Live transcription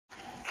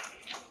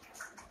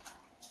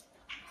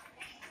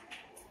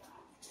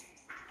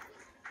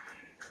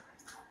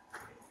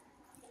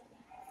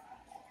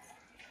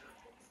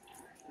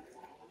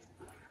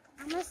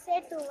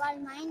Namaste to all.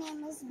 My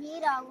name is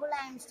B. Rahul.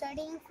 I am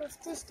studying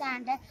 5th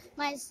standard.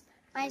 My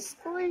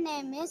school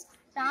name is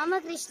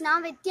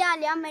RAMAKRISHNA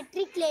VIDYALAYA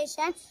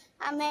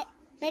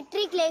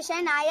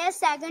Matriculation Higher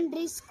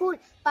Secondary School,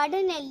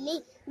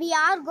 Padunelli. We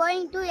are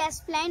going to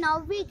explain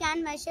how we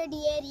can measure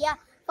the area.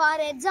 For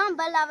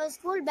example, our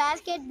school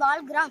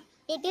basketball ground.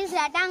 It is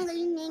rectangular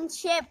in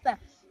shape.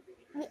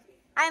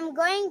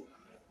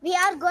 We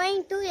are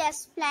going to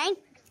explain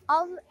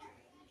how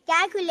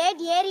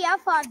calculate area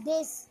for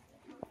this.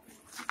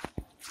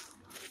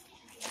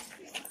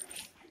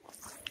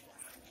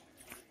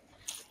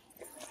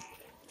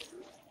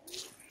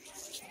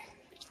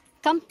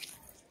 Come.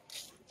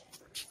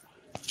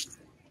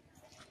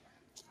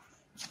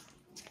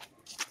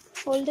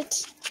 Hold it.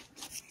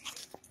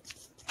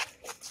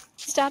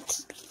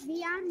 Start.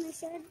 We are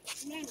measured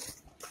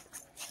length.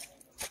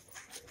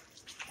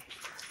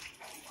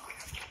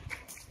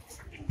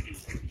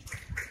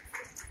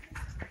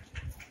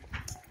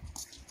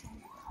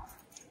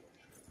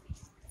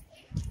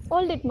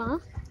 Hold it, ma.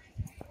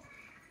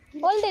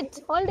 Hold it.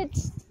 Hold it.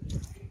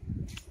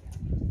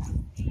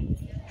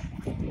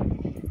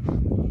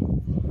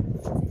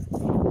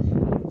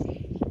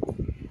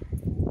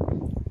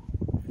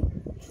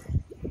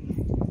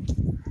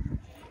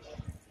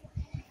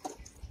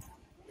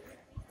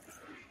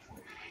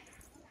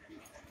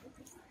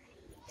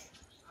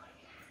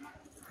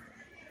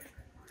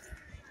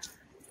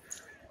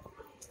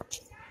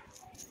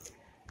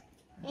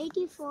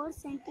 $84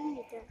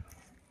 centimeters.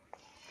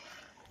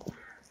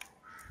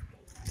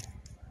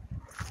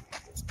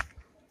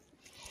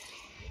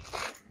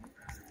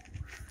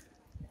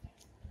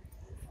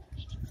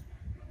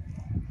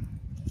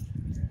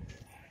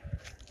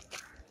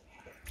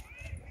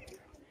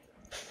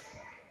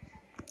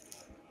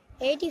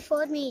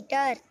 $84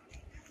 meters.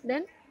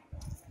 Then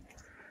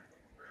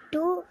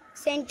 2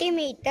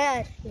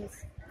 centimeters.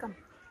 yes, come.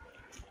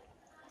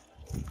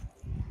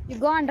 You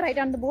go and write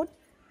on the board.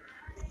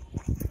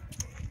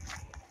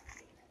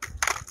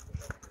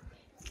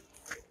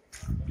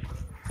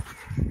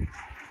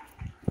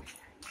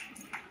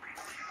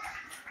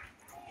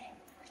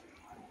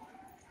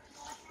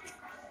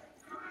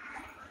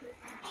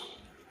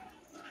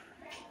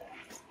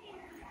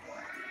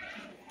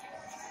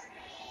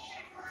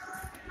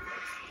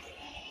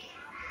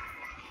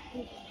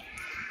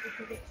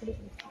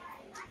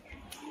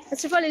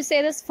 First of all, you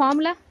say this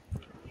formula.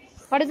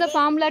 What is the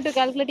formula to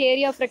calculate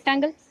area of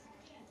rectangle?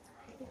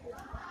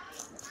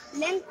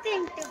 Length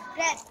into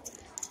breadth.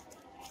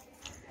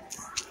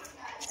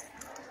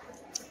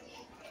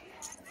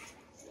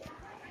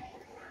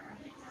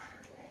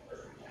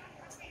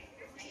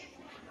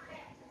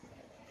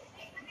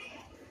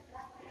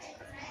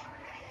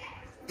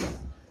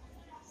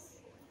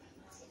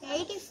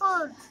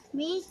 $84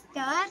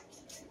 meters.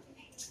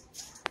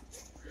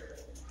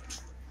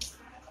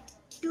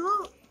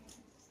 2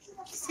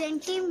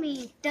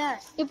 centimeters.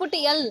 You put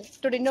L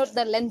to denote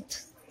the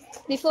length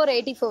before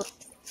 84.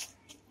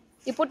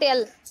 You put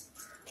L.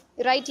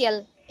 You write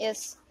L.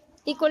 Yes.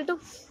 Equal to?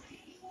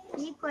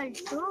 Equal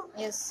to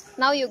Yes.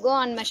 Now you go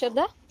and measure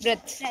the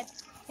breadth.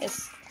 breadth.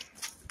 Yes.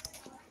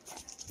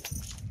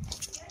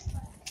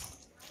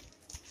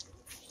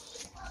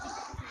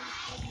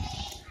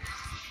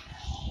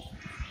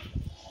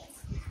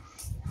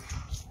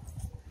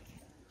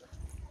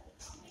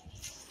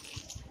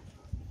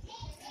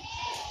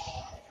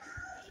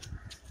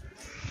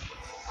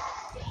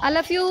 All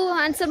of you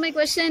answer my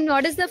question.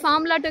 What is the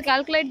formula to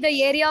calculate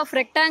the area of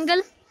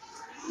rectangle?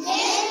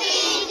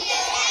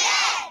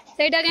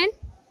 Say it again.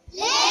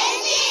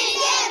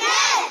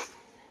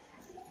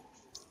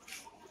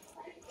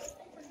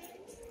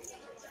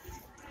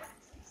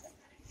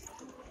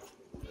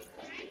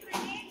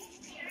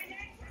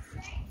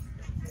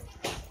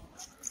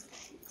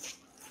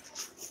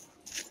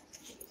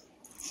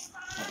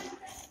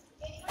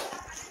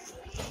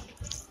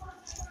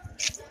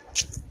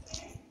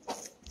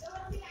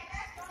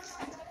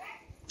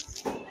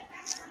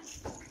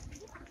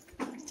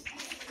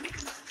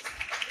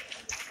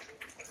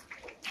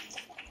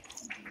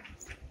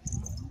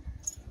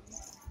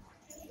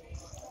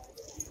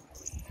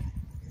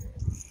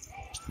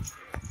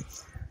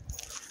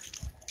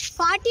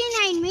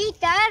 $49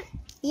 meters.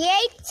 8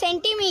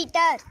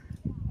 centimeters.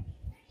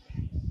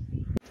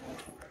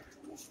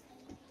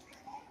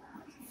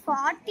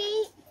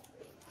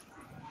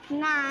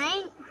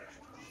 49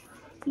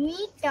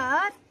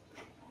 meters.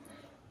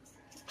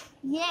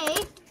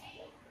 8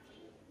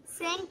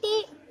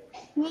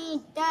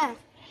 centimeters.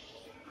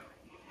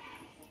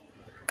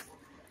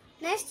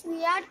 Next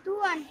we are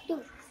 2 and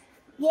 2.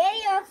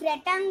 Area of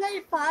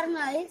rectangle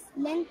formula is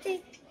length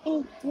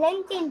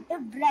into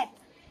breadth.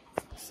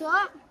 So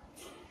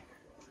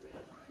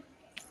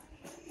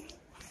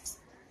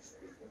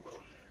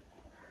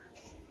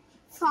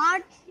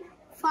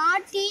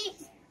 40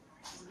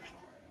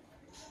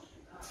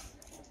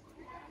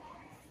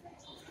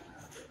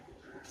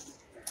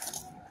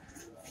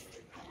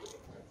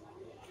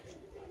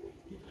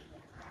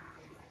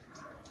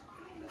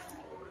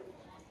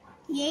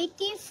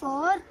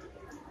 84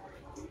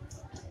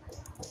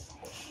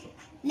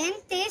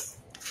 Length is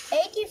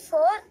 84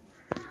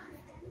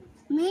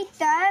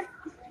 meter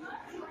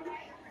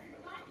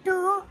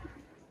to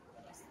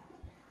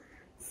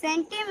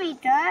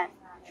centimeter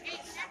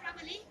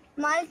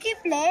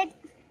multiplied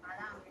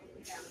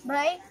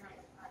by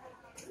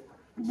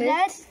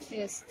plus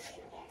Yes.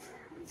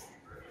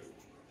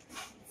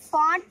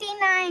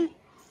 49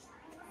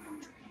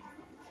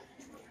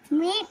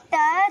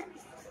 meter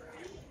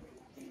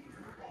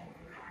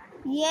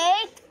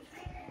 8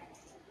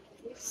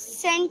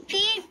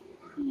 centimeter.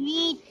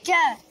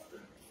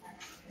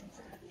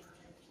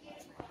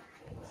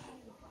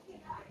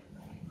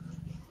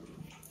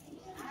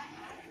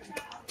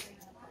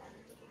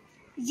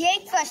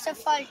 First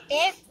of all,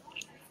 take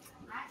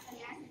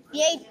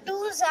 8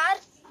 twos are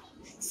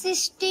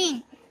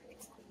 16.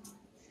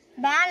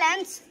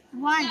 Balance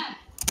 1.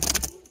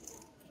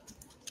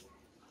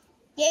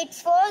 8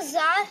 fours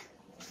are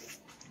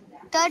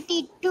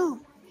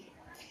 32.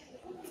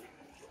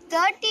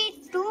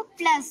 32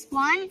 plus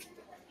 1,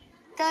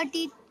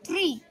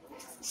 33.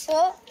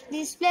 So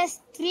this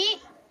plus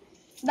 3,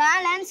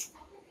 balance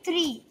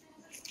 3.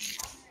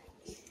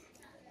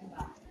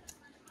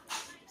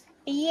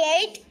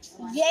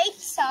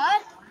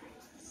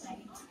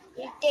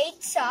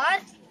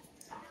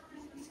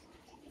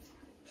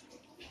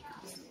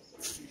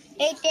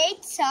 8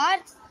 eights are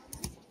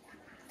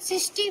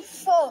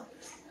 64.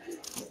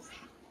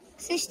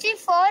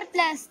 64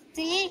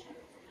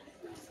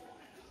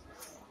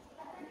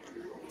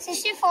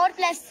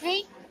 plus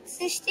 3,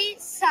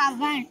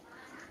 67.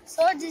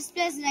 So this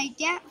place right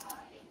here,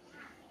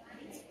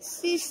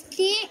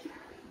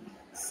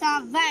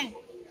 67.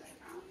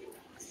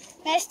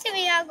 Next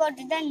we are go to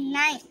the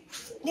 9.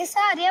 These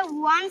are a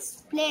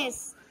ones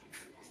place.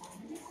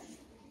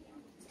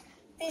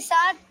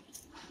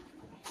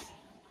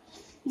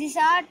 These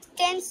are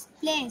tens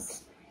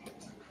place.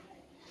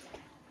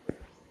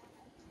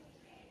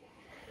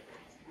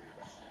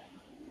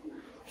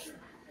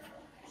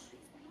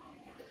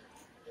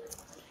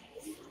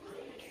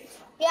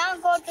 We are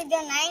go to the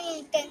 9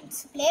 in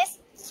tens place.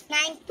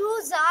 9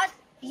 twos are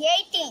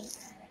 18.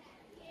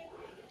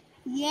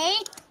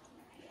 8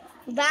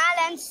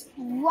 balance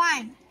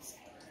 1.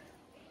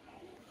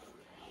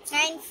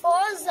 9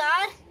 fours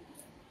are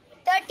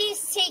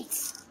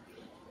 36.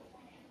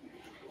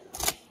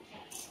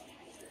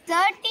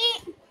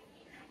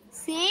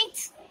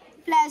 36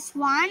 plus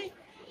 1,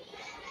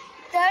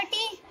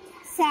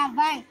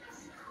 37.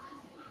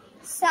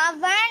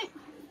 7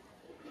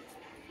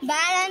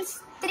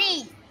 balance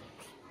 3.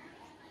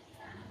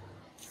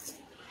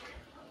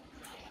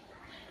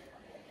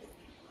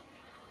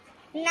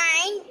 9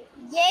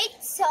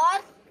 eights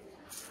are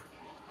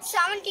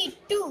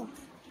 72.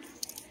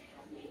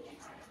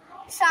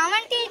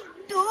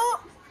 72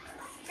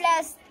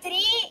 plus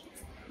 3,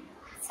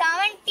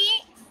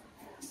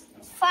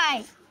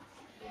 75.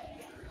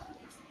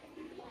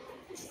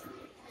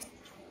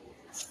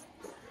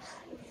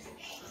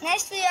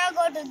 Next we are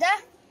go to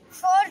the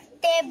fourth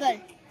table.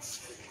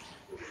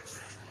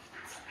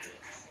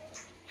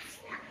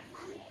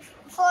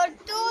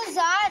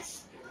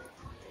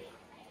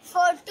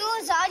 4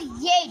 twos are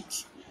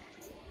 8.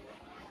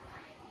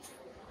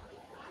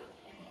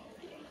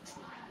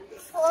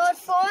 4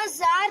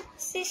 fours are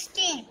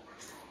 16.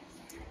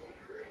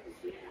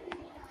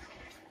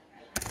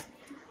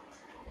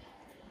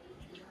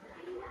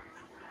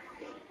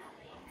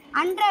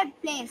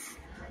 100 place.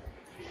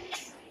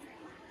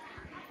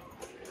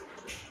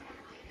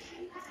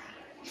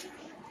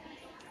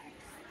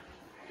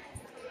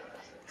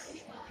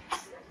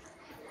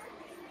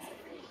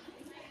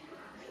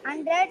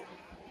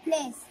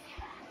 Place.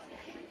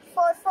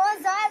 4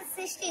 fours are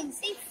 16.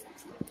 6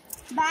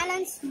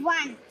 balance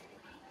 1.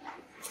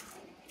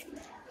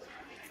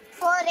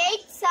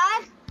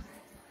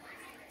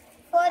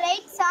 4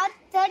 eights are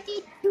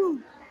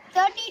 32.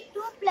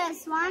 32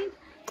 plus 1,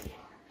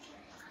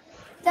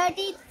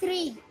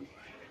 33.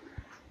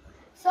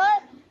 So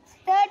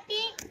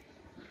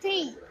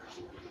 33.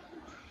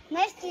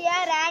 Next we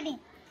are adding.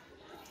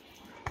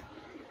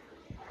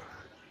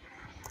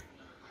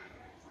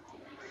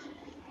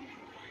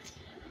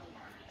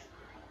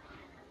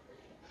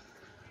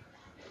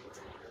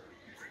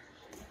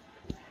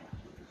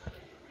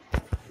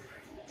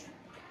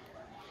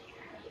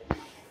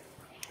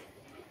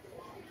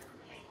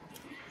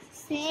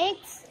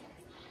 6,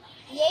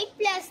 8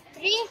 plus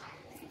 3,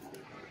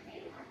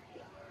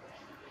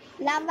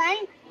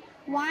 11,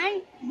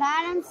 1,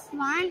 balance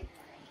 1,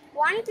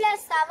 1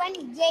 plus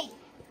 7, 8,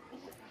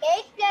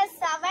 8 plus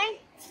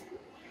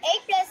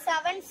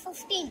 7,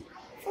 15,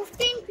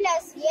 15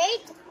 plus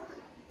 8,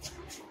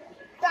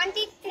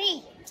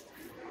 23,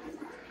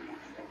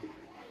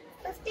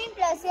 15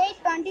 plus 8,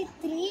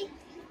 23,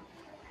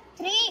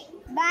 3,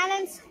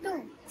 balance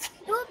 2,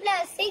 2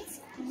 plus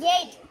 6,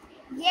 8,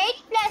 8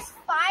 plus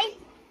 5,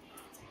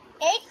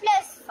 8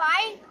 plus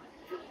 5,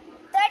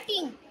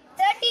 13,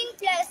 13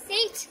 plus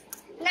 6,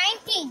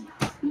 19,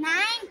 9,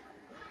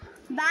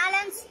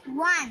 balance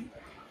 1,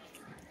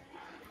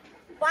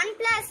 1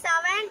 plus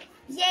 7,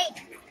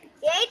 8,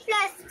 8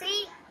 plus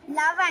 3,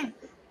 11,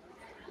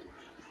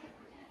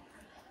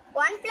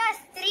 1 plus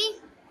 3,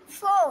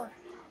 4.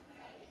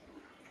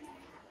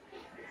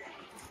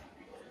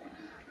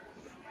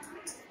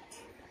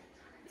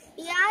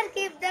 Here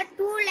keep the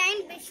 2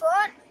 line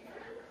before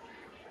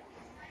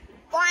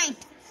point.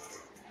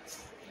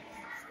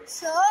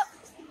 So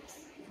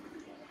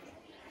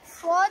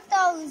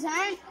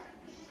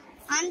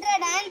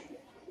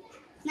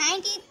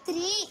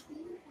 4,193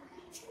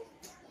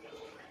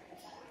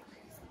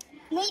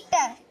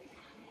 meter.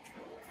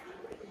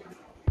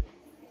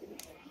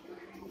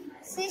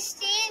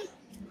 16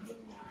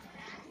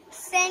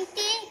 centimeter.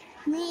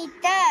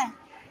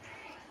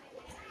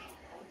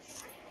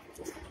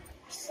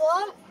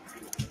 So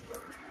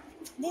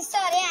this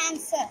are the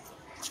answer.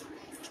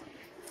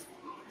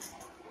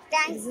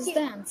 Thank This is you.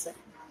 the answer.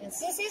 Yes.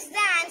 This is the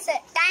answer.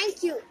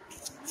 Thank you.